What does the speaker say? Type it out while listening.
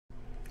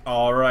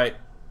Alright,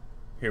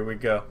 here we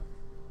go.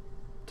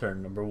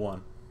 Turn number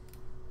 1.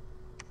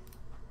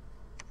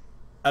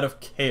 Out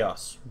of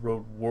chaos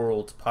rode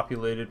worlds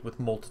populated with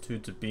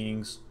multitudes of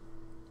beings.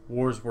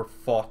 Wars were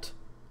fought.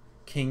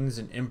 Kings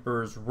and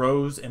emperors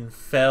rose and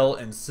fell,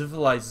 and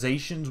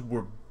civilizations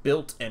were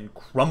built and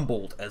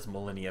crumbled as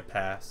millennia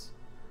pass.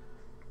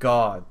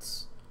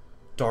 Gods,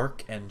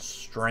 dark and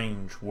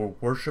strange, were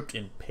worshipped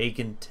in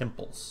pagan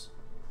temples.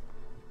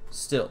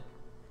 Still,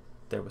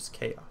 there was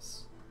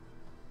chaos.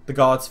 The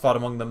gods fought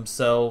among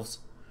themselves,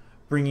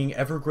 bringing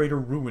ever greater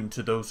ruin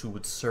to those who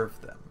would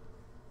serve them.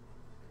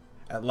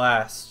 At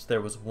last,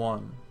 there was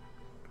one,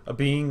 a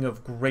being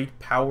of great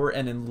power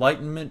and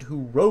enlightenment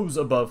who rose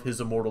above his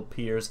immortal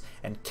peers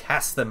and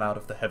cast them out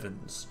of the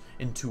heavens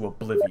into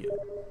oblivion.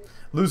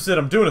 Lucid,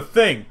 I'm doing a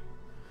thing!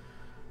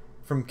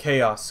 From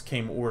chaos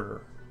came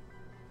order,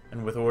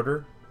 and with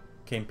order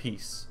came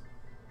peace.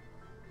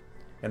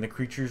 And the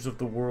creatures of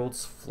the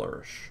worlds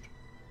flourished.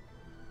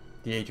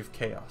 The age of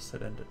chaos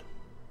had ended.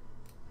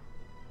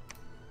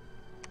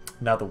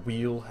 Now the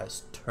wheel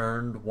has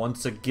turned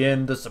once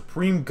again. The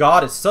supreme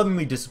god has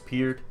suddenly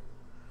disappeared.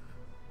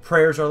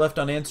 Prayers are left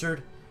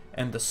unanswered,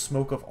 and the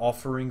smoke of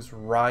offerings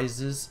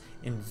rises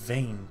in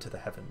vain to the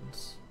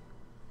heavens.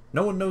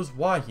 No one knows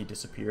why he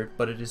disappeared,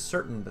 but it is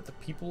certain that the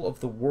people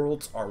of the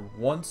worlds are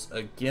once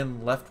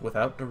again left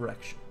without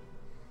direction,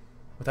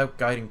 without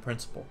guiding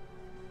principle,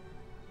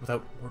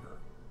 without order.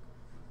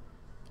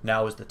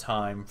 Now is the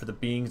time for the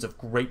beings of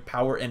great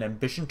power and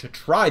ambition to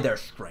try their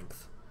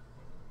strength.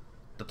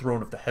 The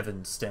throne of the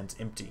heavens stands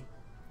empty,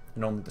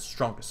 and only the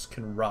strongest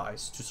can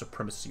rise to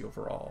supremacy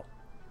over all.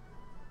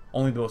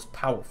 Only the most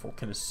powerful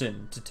can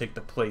ascend to take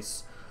the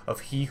place of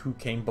he who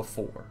came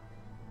before.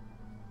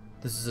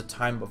 This is a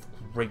time of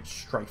great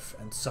strife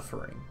and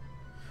suffering.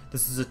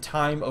 This is a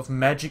time of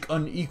magic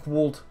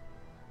unequaled.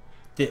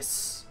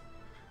 This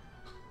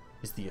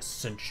is the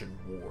Ascension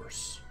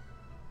Wars.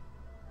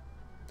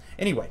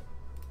 Anyway,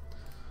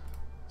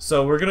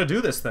 so we're gonna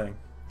do this thing.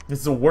 This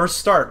is a worse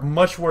start,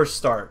 much worse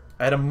start.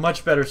 I had a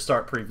much better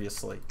start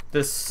previously.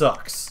 This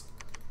sucks.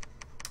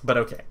 But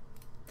okay.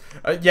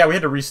 Yeah, we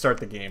had to restart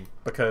the game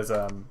because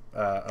of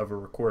a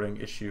recording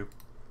issue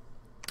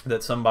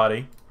that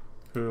somebody,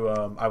 who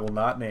I will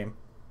not name,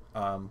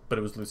 but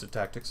it was Lucid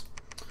Tactics,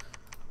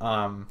 he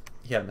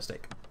had a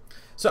mistake.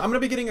 So I'm going to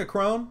be getting a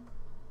crone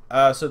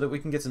so that we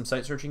can get some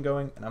site searching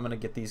going, and I'm going to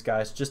get these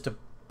guys just to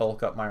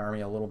bulk up my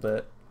army a little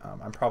bit.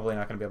 I'm probably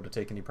not going to be able to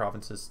take any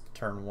provinces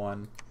turn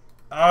 1.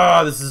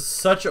 Ah, this is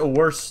such a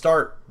worse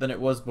start than it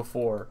was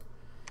before.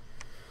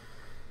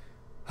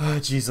 Oh,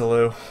 jeez,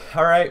 Aloo.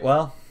 Alright,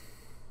 well.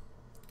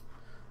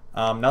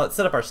 Now let's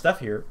set up our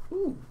stuff here.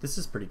 Ooh, this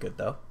is pretty good,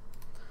 though.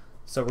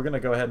 So we're going to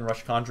go ahead and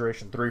rush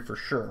Conjuration 3 for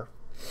sure.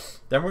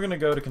 Then we're going to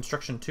go to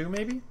Construction 2,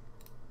 maybe?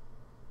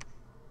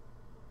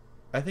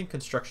 I think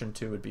Construction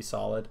 2 would be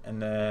solid.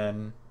 And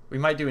then we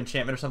might do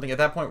Enchantment or something. At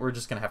that point, we're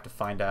just going to have to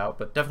find out.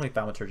 But definitely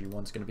Thaumaturgy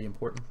 1 is going to be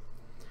important.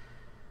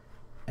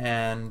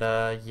 And,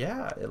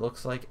 yeah, it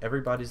looks like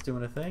everybody's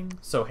doing a thing.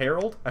 So,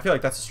 Harold, I feel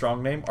like that's a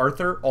strong name.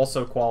 Arthur,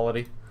 also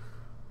quality.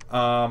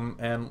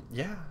 And,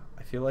 yeah,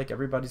 I feel like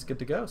everybody's good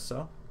to go,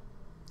 so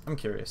I'm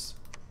curious.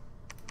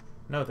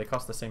 No, they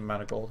cost the same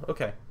amount of gold.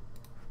 Okay.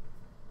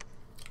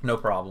 No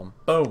problem.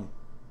 Boom.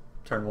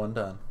 Turn 1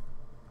 done.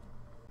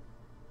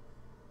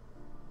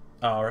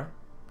 Alright.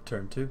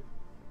 Turn 2.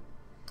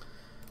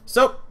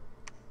 So,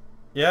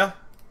 yeah,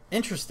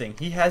 interesting.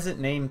 He hasn't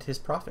named his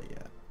prophet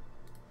yet.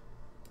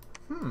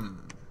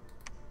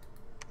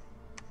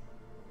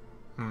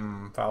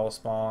 Foul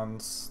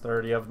spawns,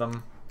 30 of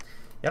them.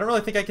 Yeah, I don't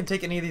really think I can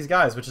take any of these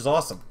guys, which is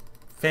awesome.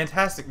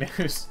 Fantastic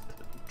news.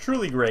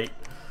 Truly great.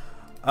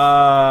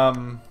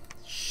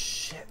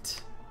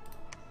 Shit.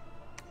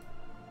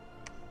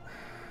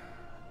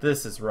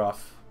 This is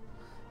rough.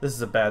 This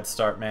is a bad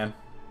start, man.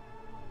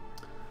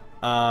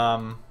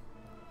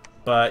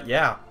 But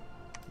yeah.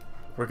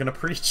 We're gonna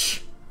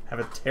preach. Have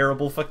a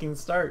terrible fucking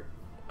start.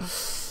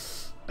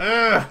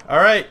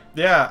 Alright,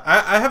 yeah.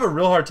 I have a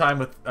real hard time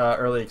with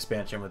early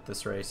expansion with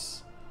this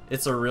race.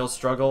 It's a real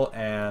struggle,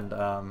 and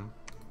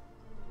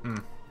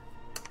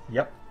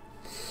yep.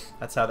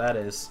 That's how that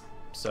is.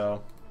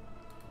 So,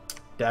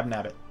 dab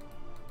nabbit.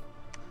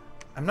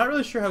 I'm not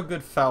really sure how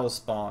good foul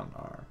spawn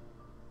are.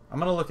 I'm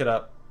gonna look it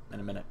up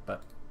in a minute,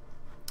 but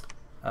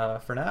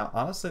for now,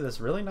 honestly, there's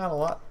really not a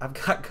lot I've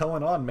got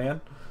going on, man.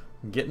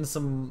 I'm getting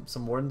some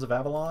Wardens of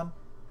Avalon.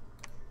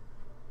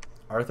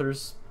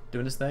 Arthur's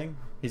doing his thing.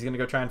 He's gonna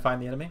go try and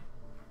find the enemy,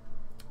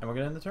 and we're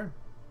gonna end the turn.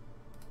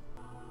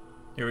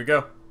 Here we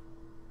go.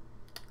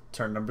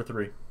 Turn number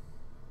 3.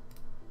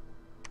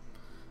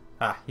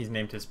 Ah, he's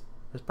named his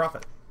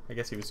prophet. I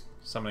guess he was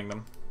summoning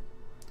them.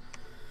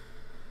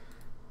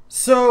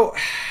 So,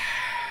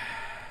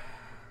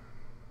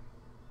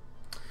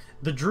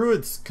 the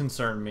druids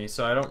concern me,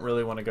 so I don't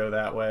really want to go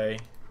that way.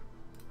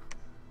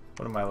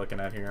 What am I looking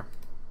at here?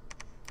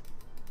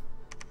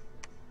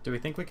 Do we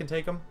think we can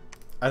take them?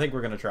 I think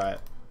we're going to try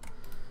it.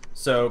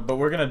 So, but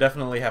we're going to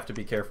definitely have to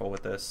be careful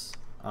with this.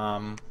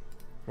 We're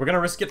going to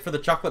risk it for the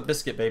chocolate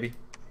biscuit, baby.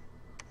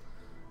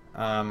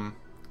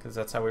 Because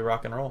that's how we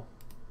rock and roll.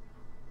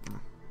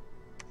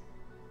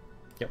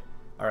 Yep.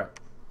 Alright.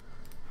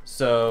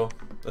 So,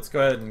 let's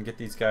go ahead and get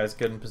these guys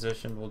good in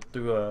position. We'll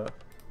do a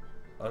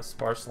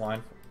sparse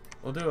line.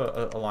 We'll do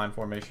a line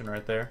formation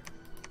right there.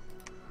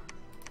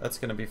 That's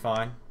going to be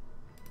fine.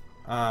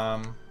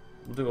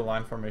 We'll do a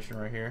line formation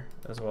right here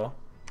as well.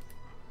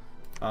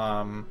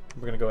 We're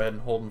going to go ahead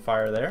and hold and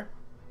fire there.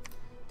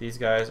 These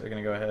guys are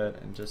going to go ahead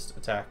and just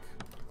attack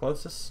the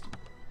closest.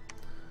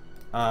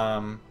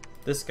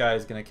 This guy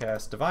is going to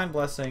cast Divine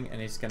Blessing,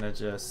 and he's going to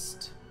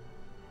just...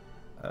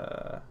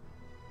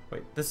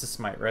 wait, this is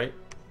Smite, right?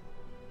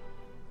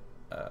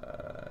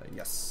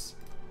 Yes.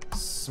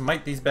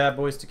 Smite these bad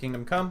boys to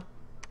Kingdom Come.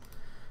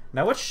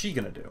 Now, what's she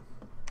going to do?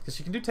 Because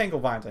she can do Tangle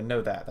Vines. I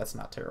know that. That's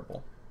not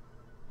terrible.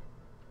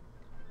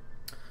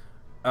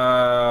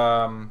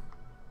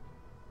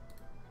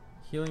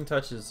 Healing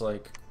Touch is,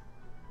 like,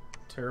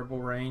 terrible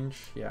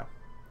range. Yeah.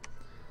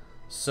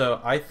 So,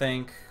 I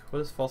think... What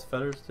does False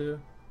Feathers do?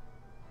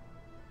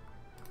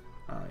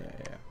 Oh,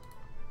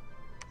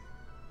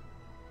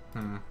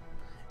 yeah.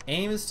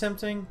 Aim is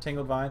tempting.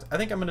 Tangled Vines. I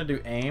think I'm going to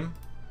do Aim.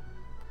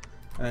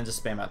 And then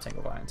just spam out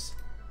Tangled Vines.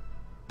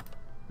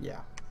 Yeah.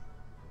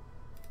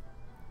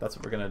 That's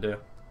what we're going to do.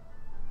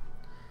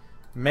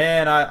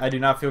 Man, I do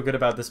not feel good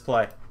about this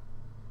play.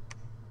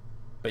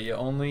 But you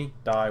only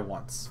die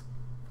once.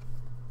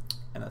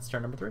 And that's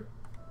turn number 3.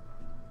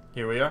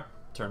 Here we are.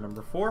 Turn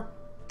number 4.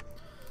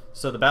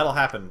 So the battle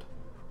happened.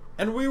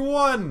 And we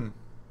won!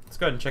 Let's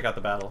go ahead and check out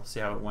the battle. See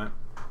how it went.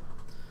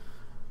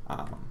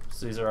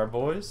 So these are our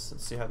boys.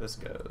 Let's see how this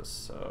goes.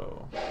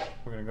 So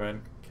we're going to go ahead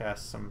and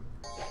cast some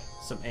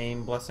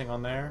aim blessing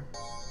on there.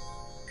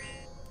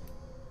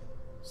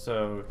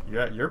 So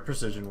your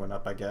precision went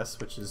up, I guess,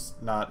 which is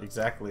not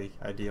exactly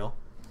ideal.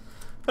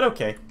 But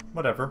okay,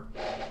 whatever.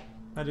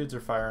 My dudes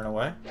are firing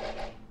away.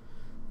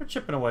 They're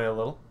chipping away a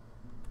little.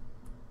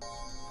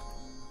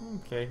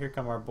 Okay, here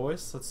come our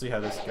boys. Let's see how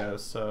this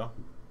goes. So,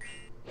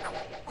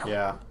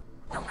 yeah,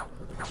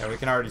 we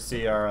can already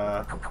see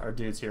our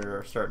dudes here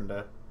are starting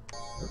to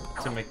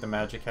make the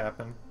magic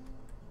happen.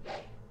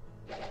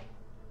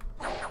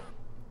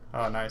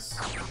 Oh, nice.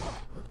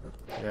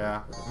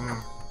 Yeah.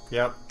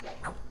 Yep.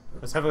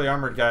 Those heavily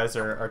armored guys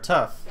are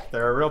tough.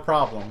 They're a real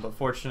problem, but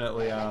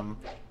fortunately, I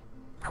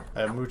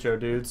have mucho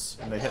dudes,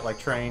 and they hit like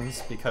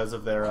trains because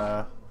of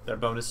their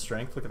bonus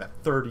strength. Look at that,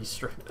 30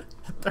 strength.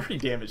 30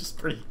 damage is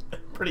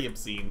pretty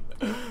obscene.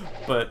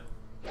 But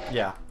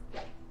yeah.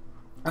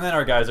 And then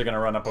our guys are gonna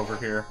run up over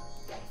here.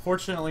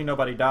 Fortunately,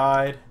 nobody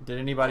died. Did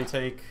anybody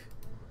take?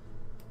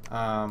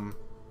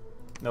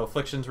 No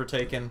afflictions were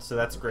taken, so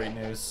that's great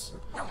news.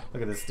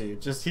 Look at this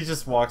dude. He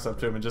just walks up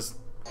to him and just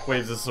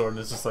waves his sword, and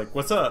it's just like,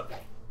 "What's up?"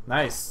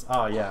 Nice.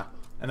 Oh yeah.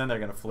 And then they're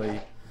gonna flee.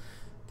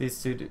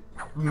 These two,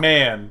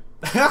 man,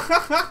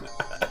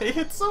 they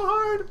hit so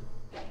hard.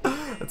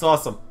 That's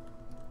awesome.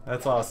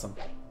 That's awesome.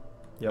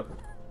 Yep.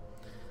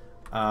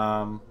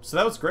 So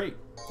that was great.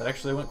 That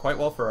actually went quite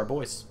well for our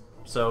boys.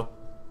 So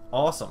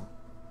awesome.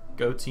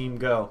 Go team,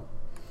 go.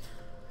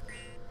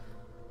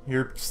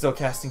 You're still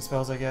casting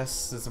spells, I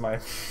guess. This is my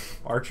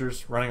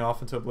archers running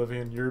off into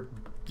oblivion.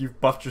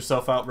 You've buffed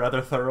yourself out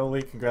rather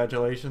thoroughly.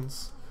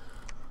 Congratulations.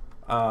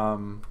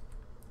 All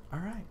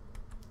right.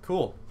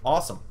 Cool.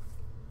 Awesome.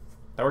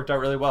 That worked out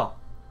really well.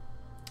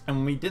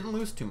 And we didn't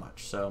lose too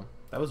much, so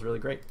that was really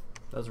great.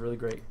 That was a really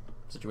great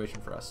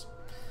situation for us.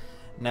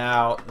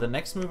 Now, the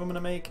next move I'm going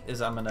to make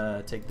is I'm going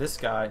to take this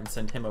guy and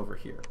send him over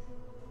here.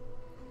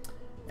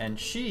 And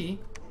she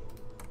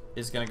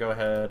is going to go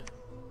ahead,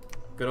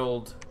 good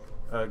old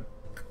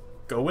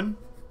Goen?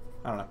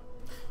 I don't know.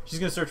 She's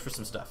going to search for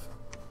some stuff.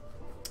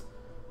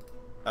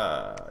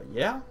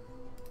 Yeah?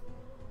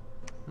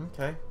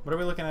 Okay. What are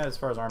we looking at as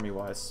far as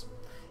army-wise?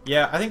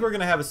 Yeah, I think we're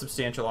going to have a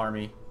substantial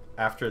army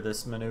after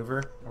this maneuver,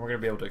 and we're going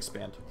to be able to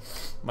expand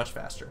much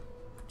faster.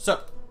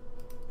 So,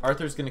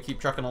 Arthur's going to keep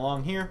trucking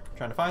along here,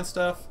 trying to find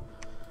stuff.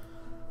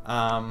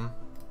 Now,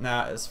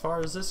 as far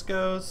as this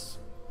goes,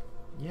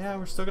 yeah,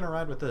 we're still going to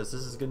ride with this.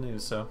 This is good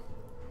news, so.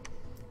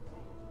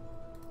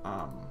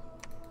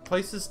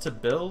 Places to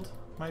build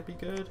might be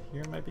good.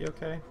 Here might be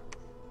okay.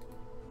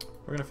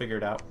 We're going to figure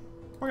it out.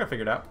 We're going to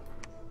figure it out.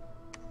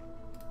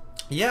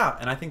 Yeah,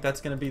 and I think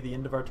that's going to be the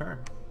end of our turn.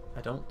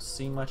 I don't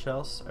see much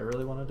else I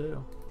really want to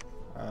do.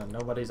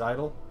 Nobody's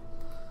idle.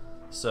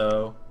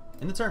 So,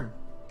 in the turn.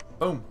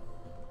 Boom.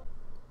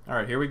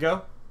 Alright, here we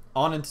go.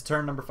 On into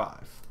turn number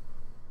 5.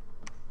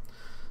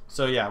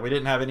 So yeah, we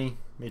didn't have any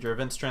major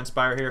events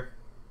transpire here.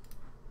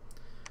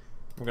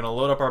 We're going to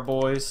load up our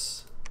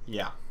boys.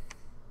 Yeah.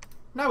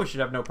 Now we should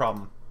have no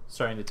problem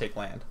starting to take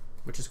land,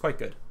 which is quite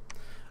good.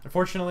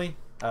 Unfortunately,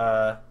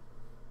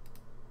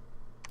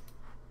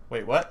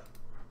 wait, what?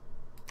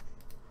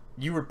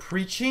 You were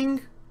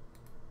preaching?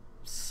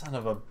 Son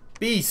of a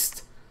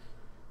beast.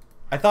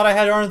 I thought I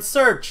had her on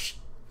search.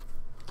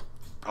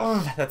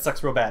 Oh, that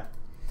sucks real bad.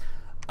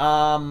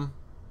 But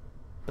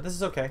this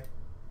is okay.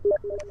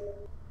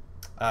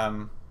 That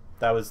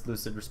was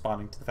Lucid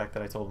responding to the fact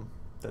that I told him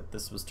that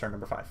this was turn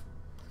number 5.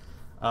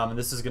 And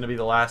this is going to be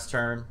the last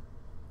turn.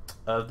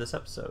 of this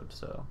episode.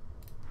 So,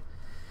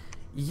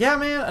 yeah,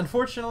 man.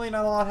 Unfortunately,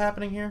 not a lot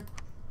happening here.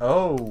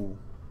 Oh,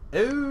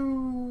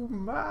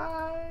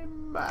 my.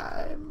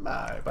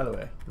 By the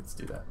way, let's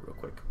do that real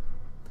quick.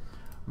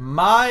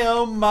 My,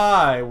 oh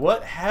my,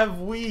 what have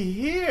we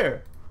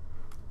here?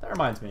 That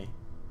reminds me.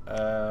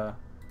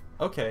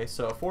 Okay,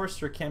 so a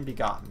forester can be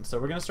gotten. So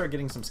we're going to start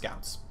getting some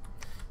scouts.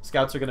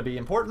 Scouts are going to be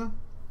important.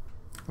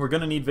 We're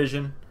going to need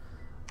vision.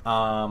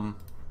 And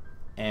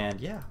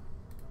yeah,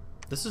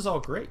 this is all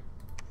great.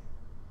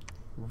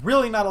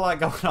 Really not a lot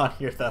going on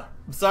here, though.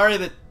 I'm sorry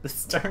that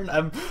this turn,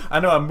 I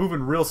know I'm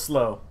moving real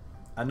slow.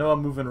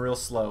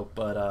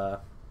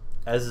 But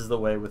as is the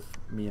way with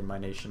me and my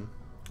nation,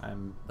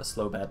 I'm a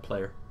slow, bad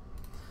player.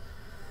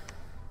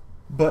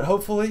 But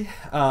hopefully,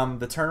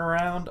 the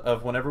turnaround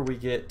of whenever we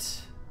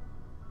get...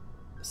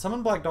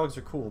 Summon black dogs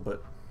are cool,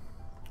 but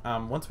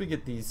once we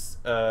get these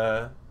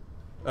Kusidhi,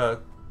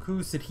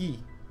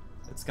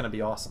 it's going to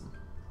be awesome.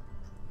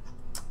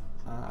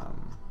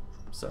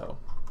 So,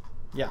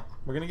 yeah,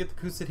 we're going to get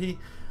the Kusidhi.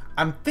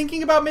 I'm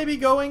thinking about maybe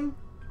going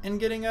and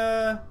getting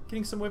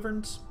some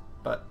wyverns,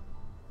 but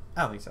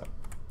I don't think so.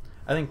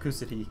 I think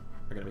Kusidhi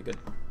are going to be good.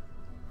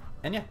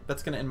 And yeah,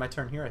 that's going to end my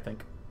turn here, I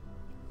think.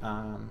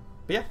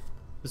 But yeah,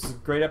 this is a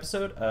great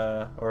episode.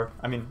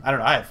 I mean, I don't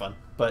know, I had fun.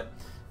 But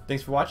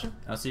thanks for watching,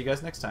 and I'll see you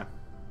guys next time.